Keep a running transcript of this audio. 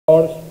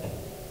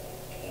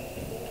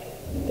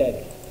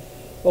tag.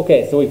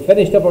 Okay, so we've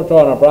finished up our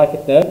drawing our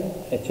bracket now.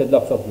 It should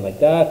look something like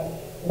that.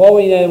 What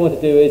we now want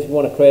to do is we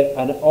want to create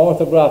an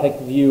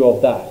orthographic view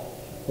of that.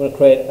 We want to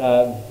create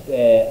an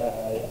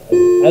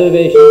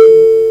elevation,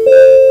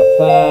 a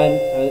plan,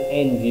 and an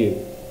end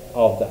view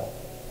of that.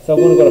 So I'm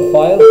going to go to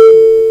File,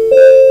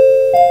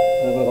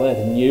 and I'm going to go down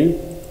to New,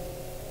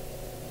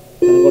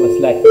 and I'm going to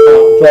select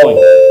Drawing.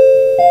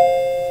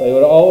 So I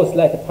would always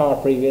select the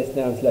part previous,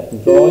 now I'm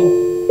selecting Drawing.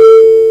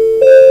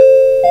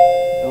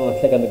 I'm going to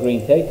click on the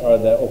green tick, or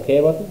the OK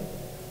button.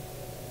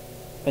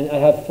 And I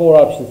have 4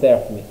 options there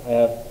for me. I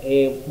have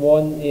A1,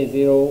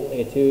 A0,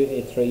 A2,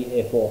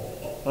 A3, A4.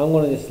 I'm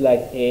going to just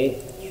select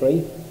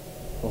A3,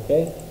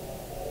 okay?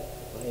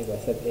 I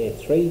said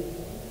A3,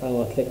 and I'm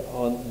going to click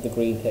on the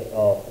green tick,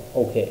 or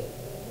OK.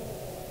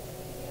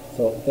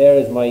 So there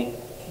is my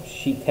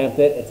sheet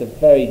template. It's a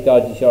very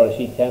dodgy sort of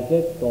sheet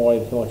template. Don't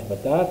worry too much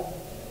about that.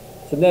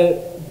 So now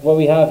what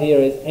we have here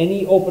is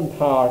any open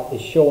part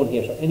is shown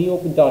here. So any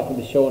open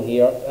document is shown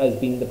here as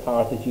being the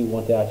part that you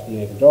want to actually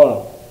make a drawing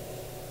of.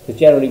 Because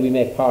generally we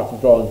make parts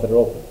of drawings that are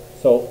open.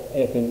 So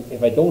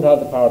if I don't have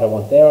the part I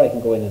want there, I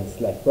can go in and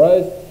select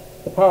Browse.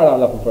 The part I'm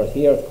looking for is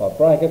here, it's called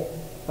Bracket,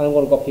 and I'm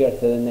going to go up here to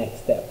the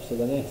next step. So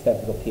the next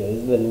step is up here. This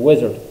is a little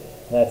wizard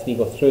that lets me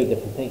go through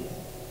different things.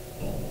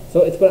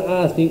 So it's going to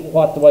ask me,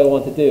 what do I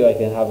want to do? I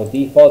can have a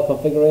default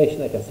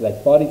configuration, I can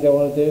select bodies I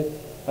want to do,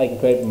 I can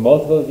create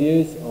multiple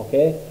views,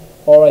 okay,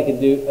 or I can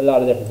do a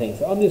lot of different things.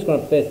 So I'm just going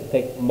to basically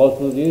pick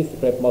multiple views to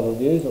create multiple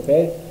views,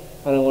 okay.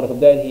 And I'm going to come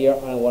down here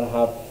and I want to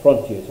have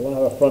front view. So I want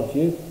to have a front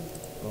view.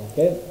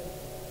 Okay.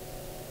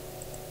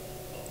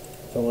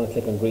 So I'm going to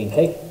click on green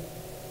tick.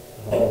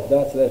 Like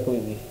that. So that's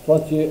going to be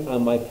front view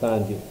and my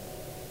plan view.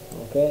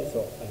 Okay.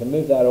 So I can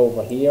move that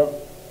over here.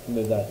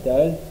 Move that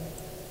down.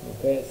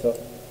 Okay. So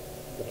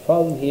the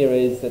problem here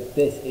is that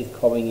this is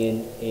coming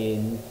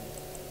in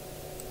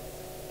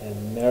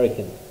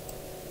American.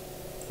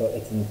 So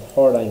it's in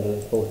third angle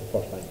as opposed to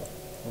first angle.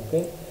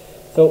 Okay.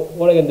 So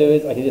what I can do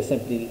is I can just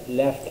simply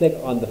left click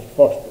on the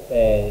first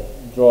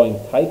drawing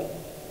type,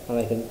 and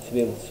I can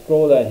be able to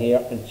scroll down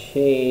here and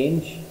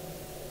change.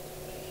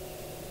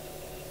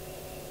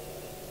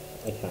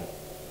 I can't.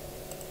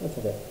 That's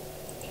okay.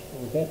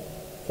 Okay.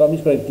 So I'm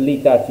just going to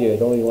delete that view. I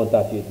don't really want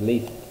that view.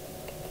 Delete.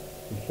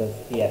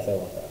 Yes, I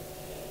want that.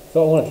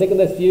 So I'm going to click on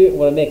this view. I'm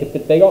going to make it a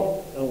bit bigger.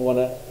 I'm going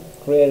to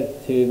create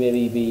it to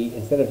maybe be,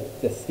 instead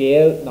of the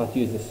scale, not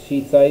use the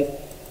sheet size.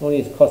 I'm going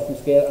to use custom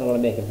scale. I'm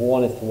going to make it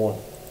 1:1.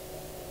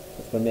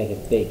 It's going to make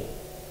it big,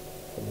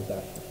 something like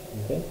that.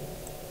 Okay.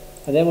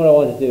 And then what I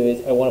want to do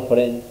is I want to put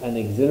in an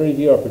auxiliary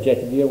view or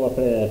projected view. I want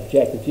to put in a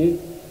projected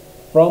view.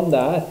 From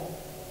that,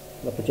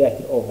 I'm going to project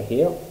it over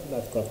here.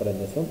 That's going to put in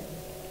this one.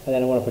 And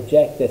then I want to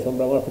project this one,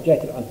 but I want to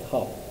project it on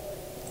top,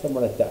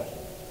 somewhere like that.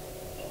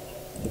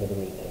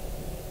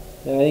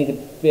 Now I need to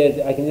be able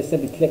to, I can just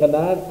simply click on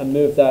that and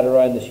move that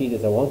around the sheet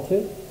as I want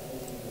to.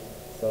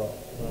 So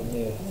I'll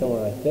move it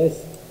somewhere like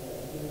this,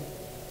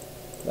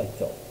 like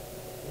so.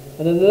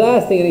 And then the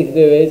last thing I need to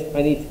do is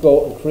I need to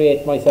go and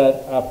create myself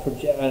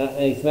an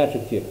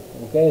asymmetric view.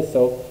 Okay,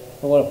 so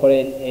I'm going to put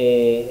in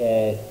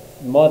a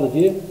model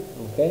view.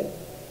 Okay,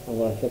 I'm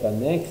going to click on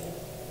next,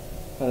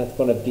 and it's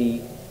going to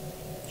be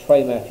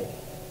trimetric.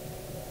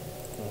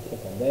 I'll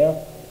click on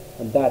there,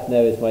 and that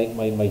now is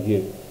my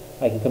view.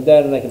 I can come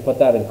down and I can put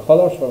that in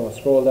color. So I'm going to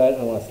scroll down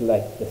and I want to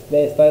select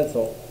display style.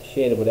 So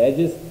shaded with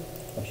edges,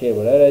 or shaded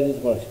without edges.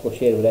 I'm going to go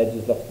shaded with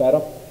edges, looks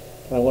better.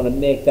 And I'm going to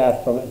make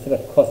that from, instead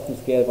of custom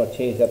scale, I'm going to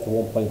change that to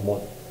 1.1.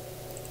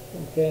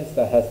 Okay, so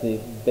that has to be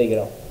big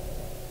enough.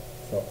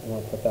 So I'm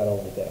going to put that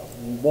over there.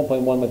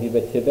 1.1 might be a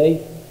bit too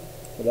big.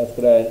 So let's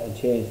go down and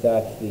change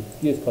that to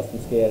use custom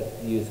scale,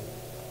 use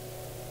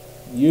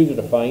user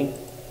defined.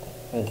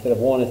 And instead of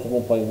 1 is to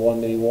 1.1,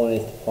 maybe 1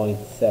 is to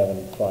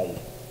 0.75.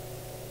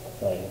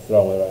 Sorry, it's the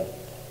wrong way around.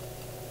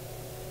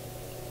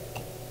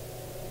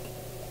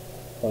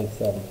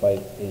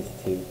 0.75 is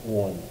to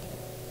 1.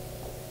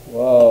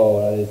 Whoa,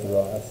 that is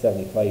wrong. That's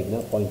 75,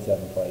 not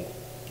 0.75.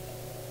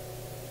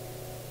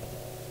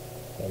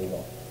 There we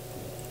go.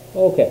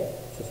 Okay,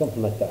 so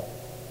something like that.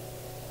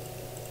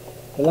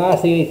 The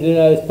last thing I need to do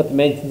now is put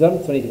dimensions on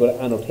it. So I need to go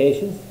to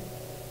annotations,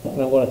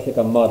 and I'm going to click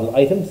on model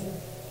items,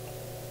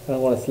 and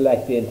I'm going to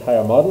select the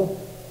entire model,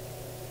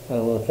 and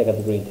I'm going to click on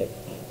the green tick.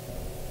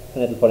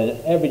 And it'll put in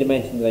every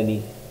dimension that I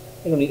need.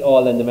 I don't need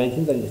all the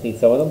dimensions, I just need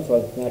some of them, so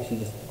I can actually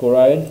just go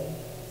around,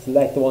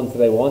 select the ones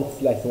that I want,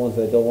 select the ones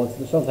that I don't want.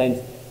 So sometimes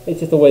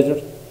it's just a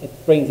wizard, it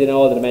brings in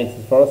all the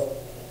dimensions for us.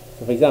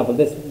 So for example,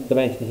 this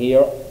dimension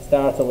here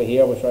starts over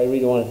here, which I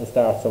really want it to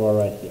start somewhere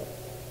around here.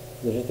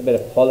 So there's just a bit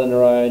of pulling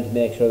around to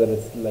make sure that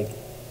it's like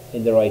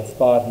in the right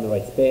spot, in the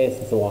right space,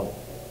 and so on,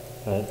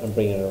 and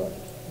bringing it around.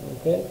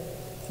 Okay,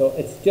 so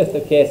it's just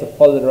a case of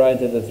pulling it around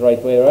till it's the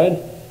right way around,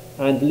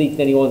 and deleting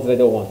any ones that I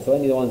don't want. So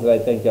any of the ones that I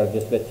think are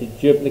just a bit too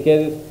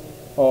duplicated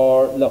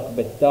or look a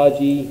bit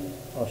dodgy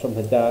or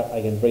something like that,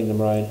 I can bring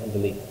them around and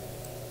delete.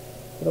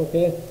 Is that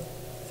okay?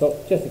 So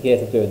just a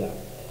case of doing that.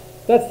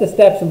 That's the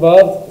steps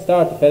involved,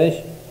 start to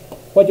finish.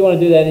 What you want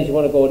to do then is you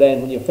want to go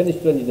then, when you're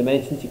finished doing your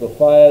dimensions, you go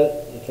File,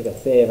 you click on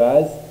Save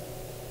As.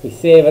 We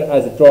save it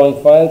as a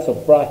drawing file, so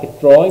bracket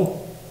drawing.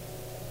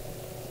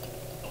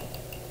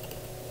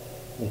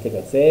 We click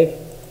on Save.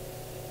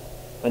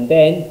 And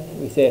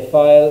then we say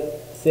File,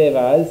 Save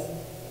As,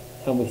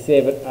 and we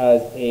save it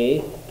as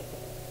a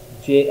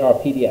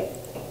PDF.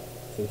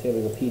 So we save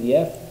it as a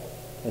PDF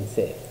and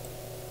save.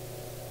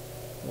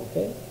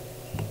 Okay.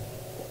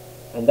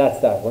 And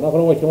that's that. We're not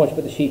going to worry too much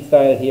about the sheet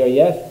style here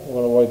yet. We're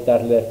going to worry about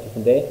that a little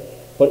different day.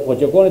 But what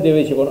you're going to do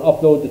is you're going to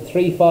upload the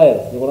 3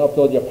 files. You're going to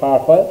upload your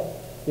PAR file,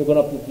 you're going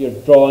to upload your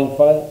drawing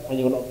file, and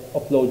you're going to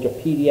upload your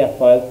PDF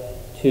file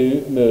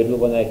to Moodle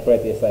when I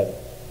create the assignment.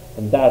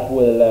 And that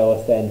will allow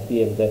us then to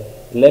be able to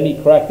let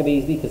me correct it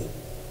easily, because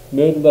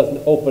Moodle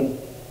doesn't open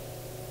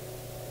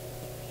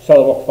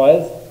SOLIDWORKS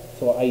files.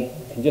 So I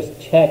can just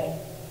check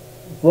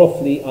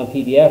roughly on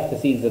PDF to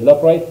see does it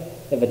look right.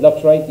 If it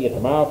looks right, you get the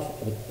marks.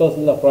 If it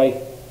doesn't look right,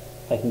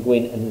 I can go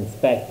in and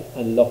inspect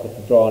and look at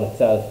the drawing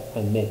itself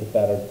and make a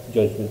better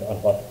judgment on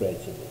what the grade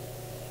should be.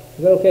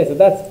 Is that okay? So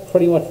that's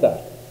pretty much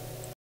that.